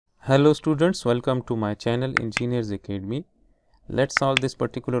Hello students, welcome to my channel Engineers Academy. Let's solve this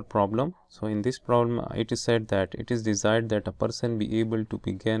particular problem. So in this problem it is said that it is desired that a person be able to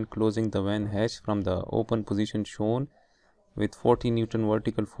begin closing the van hatch from the open position shown with 40 Newton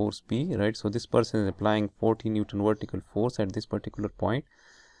vertical force P, right? So this person is applying 40 Newton vertical force at this particular point,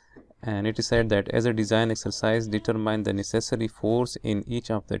 and it is said that as a design exercise determine the necessary force in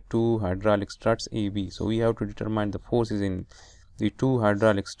each of the two hydraulic struts AB. So we have to determine the forces in the two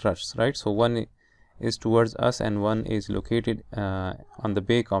hydraulic struts, right? So one is towards us and one is located on the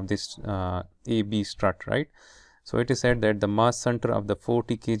back of this AB strut, right? So it is said that the mass center of the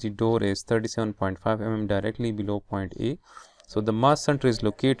 40 kg door is 37.5 mm directly below point A. So the mass center is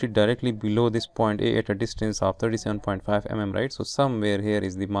located directly below this point A at a distance of 37.5 mm, right? So somewhere here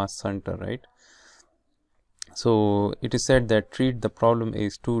is the mass center, right? So it is said that treat the problem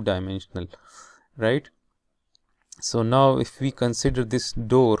is two-dimensional, right? So now if we consider this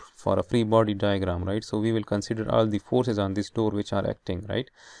door for a free body diagram, right? So we will consider all the forces on this door which are acting, right?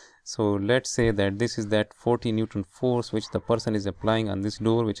 So let's say that this is that 40 Newton force which the person is applying on this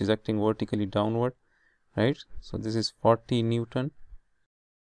door, which is acting vertically downward, right? So this is 40 Newton.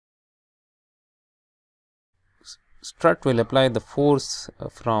 Strut will apply the force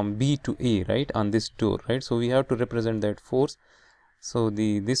from B to A, right, on this door, right? So we have to represent that force. So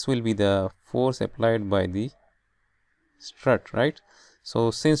this will be the force applied by the strut, right?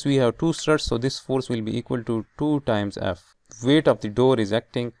 So since we have two struts, so this force will be equal to 2 times F. Weight of the door is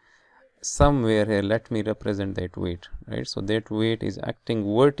acting somewhere here. Let me represent that weight, right? So that weight is acting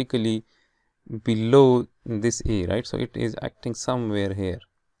vertically below this A, right? So it is acting somewhere here,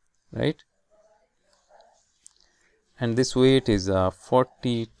 right? And this weight is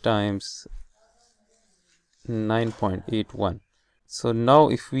 40 times 9.81. So now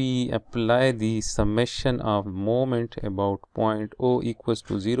if we apply the summation of moment about point O equals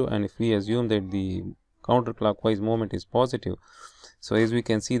to 0, and if we assume that the counterclockwise moment is positive, so as we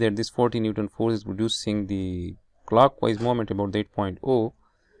can see that this 40 Newton force is producing the clockwise moment about that point O.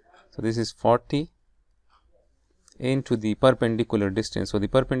 So this is 40 into the perpendicular distance. So the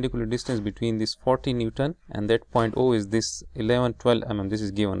perpendicular distance between this 40 Newton and that point O is this 1112 mm. This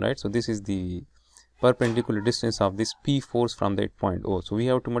is given, right? So this is the perpendicular distance of this P force from that point O. So we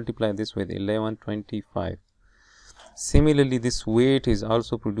have to multiply this with 1125. Similarly, this weight is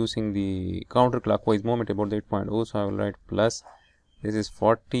also producing the counterclockwise moment about that point O. So I will write plus, this is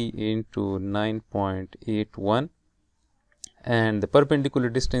 40 into 9.81, and the perpendicular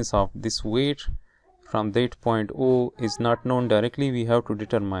distance of this weight from that point O is not known directly. We have to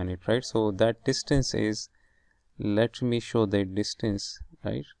determine it, right? So that distance is, let me show that distance,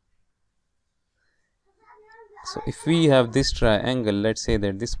 right? So if we have this triangle, let's say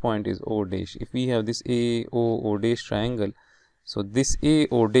that this point is O dash. If we have this O dash triangle, so this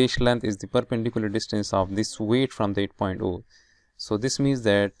O dash length is the perpendicular distance of this weight from that point O. So this means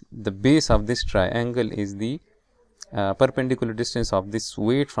that the base of this triangle is the perpendicular distance of this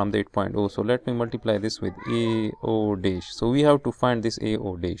weight from that point O. So let me multiply this with O dash. So we have to find this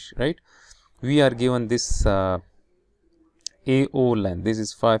O dash, right? We are given this AO length. This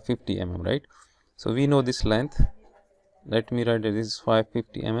is 550 mm, right? So we know this length. Let me write that this is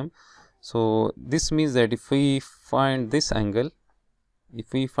 550 mm. So this means that if we find this angle,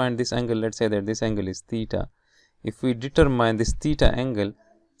 let's say that this angle is theta. If we determine this theta angle,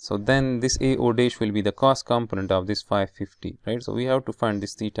 so then this AO dash will be the cos component of this 550, right? So we have to find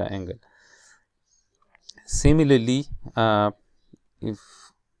this theta angle. Similarly, if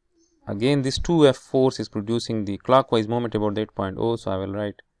again this 2F force is producing the clockwise moment about that point O, so I will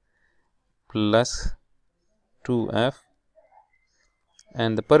write plus 2F,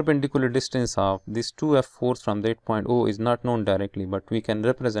 and the perpendicular distance of this 2F force from that point O is not known directly, but we can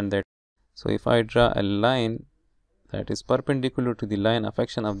represent that. So if I draw a line that is perpendicular to the line of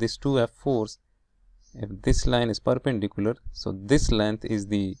action of this 2F force, if this line is perpendicular, so this length is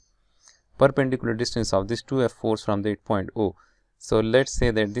the perpendicular distance of this 2F force from that point O. So let's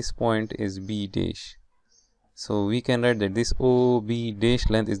say that this point is B dash. So we can write that this OB dash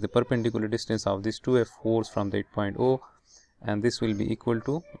length is the perpendicular distance of this 2F force from that point O, and this will be equal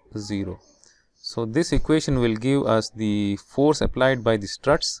to 0. So this equation will give us the force applied by the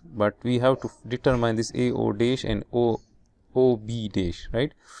struts, but we have to determine this AO dash and OB dash,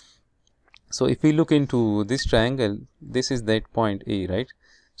 right? So if we look into this triangle, this is that point A, right?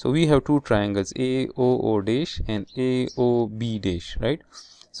 So we have two triangles, AOO dash and AOB dash, right?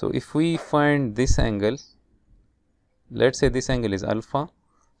 So if we find this angle, let's say this angle is alpha.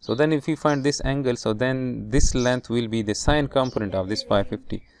 So then if we find this angle, so then this length will be the sine component of this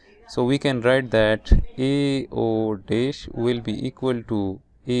 550. So we can write that AO dash will be equal to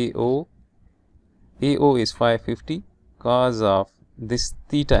AO is 550 cos of this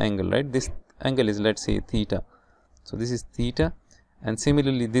theta angle, right? This angle is, let's say, theta. So this is theta, and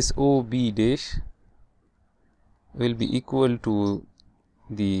similarly this OB dash will be equal to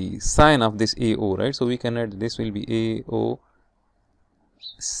the sine of this AO, right? So we can write this will be AO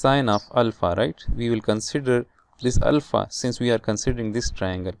sine of alpha, right? We will consider this alpha since we are considering this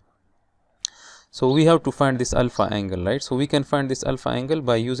triangle. So we have to find this alpha angle, right? So we can find this alpha angle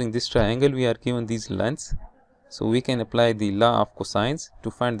by using this triangle. We are given these lengths, so we can apply the law of cosines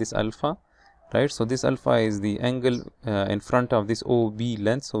to find this alpha, right? So this alpha is the angle in front of this OB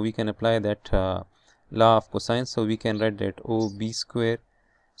length, so we can apply that law of cosines. So we can write that OB square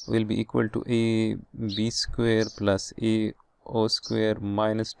will be equal to AB square plus AO square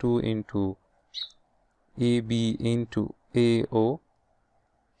minus 2 into AB into AO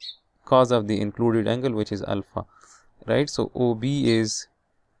cos of the included angle, which is alpha, right? So OB is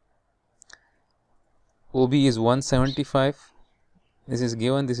 175. This is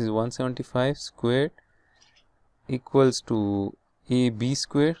given. This is 175 squared equals to AB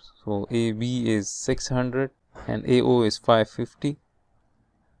square. So AB is 600 and AO is 550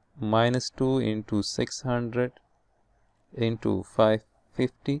 minus 2 into 600 into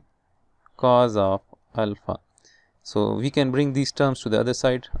 550 cos of alpha. So we can bring these terms to the other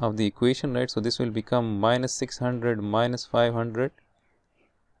side of the equation, right? So this will become minus 600 minus 500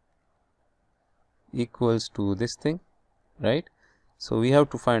 equals to this thing, right? So we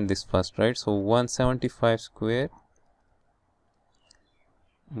have to find this first, right? So 175 square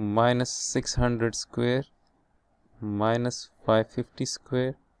minus 600 square minus 550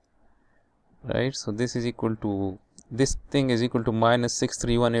 square, right? So this is equal to, this thing is equal to minus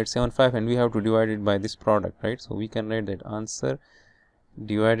 631875, and we have to divide it by this product, right? So we can write that answer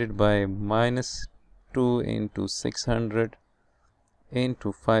divided by minus 2 into 600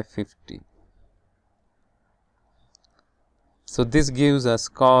 into 550. So this gives us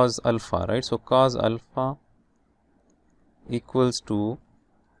cos alpha, right? So cos alpha equals to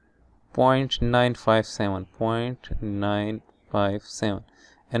 0.957.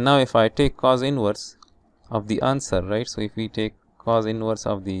 And now if I take cos inverse of the answer, right? So if we take cos inverse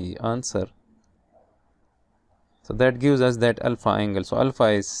of the answer, so that gives us that alpha angle. So alpha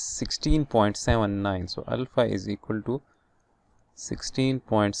is 16.79. So alpha is equal to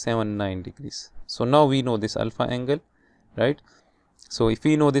 16.79 degrees. So now we know this alpha angle, right? So if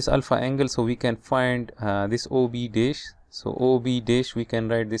we know this alpha angle, so we can find this OB dash. So OB dash, we can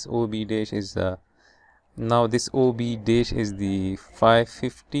write this OB dash is now this OB dash is the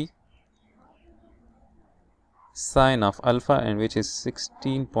 550 sine of alpha, and which is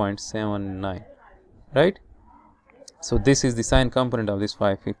 16.79, right? So this is the sine component of this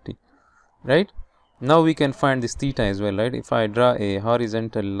 550, right? Now we can find this theta as well, right? If I draw a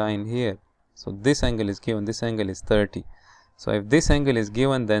horizontal line here, so this angle is given, this angle is 30. So if this angle is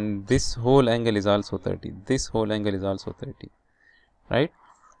given, then this whole angle is also 30, this whole angle is also 30, right?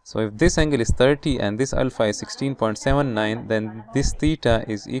 So if this angle is 30 and this alpha is 16.79, then this theta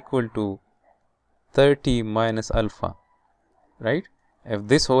is equal to 30 minus alpha, right? If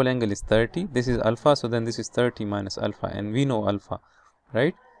this whole angle is 30, this is alpha, so then this is 30 minus alpha, and we know alpha,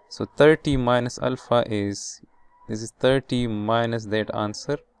 right? So 30 minus alpha is, this is 30 minus that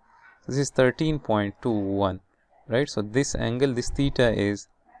answer, this is 13.21, right? So this angle, this theta is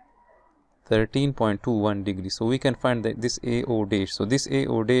 13.21 degrees. So we can find that this AO dash. So this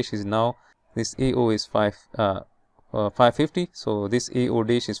AO dash is now, this AO is 550. So this AO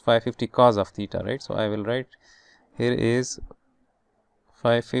dash is 550 cos of theta, right? So I will write here is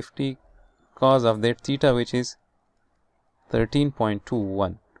 550 cos of that theta, which is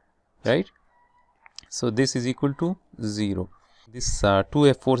 13.21, right? So this is equal to 0. This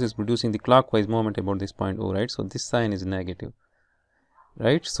 2F force is producing the clockwise moment about this point O, right? So this sign is negative,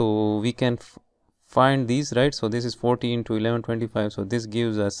 right? So we can find these, right? So this is 40 into 1125, so this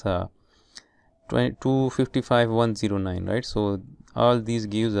gives us 255,109, right? So all these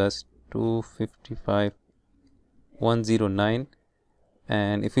gives us 255,109,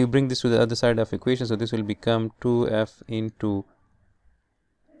 and if we bring this to the other side of equation, so this will become 2F into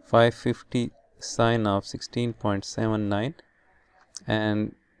 550 sine of 16.79,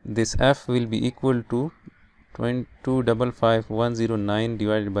 and this F will be equal to 255,109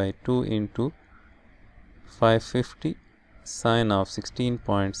 divided by 2 into 550 sine of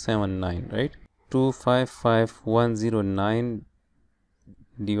 16.79, right? 255,109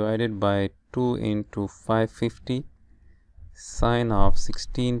 divided by 2 into 550 sine of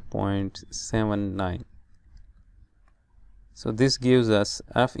 16.79. So this gives us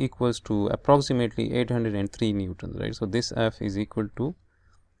F equals to approximately 803 newtons, right? So this F is equal to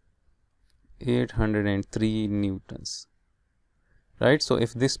 803 newtons, right? So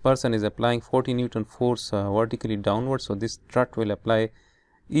if this person is applying 40 Newton force vertically downwards, so this strut will apply,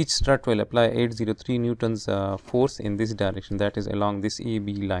 each strut will apply 803 newtons force in this direction, that is along this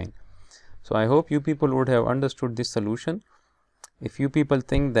AB line. So I hope you people would have understood this solution. If you people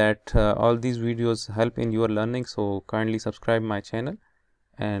think that all these videos help in your learning, so kindly subscribe my channel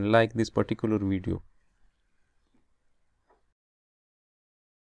and like this particular video.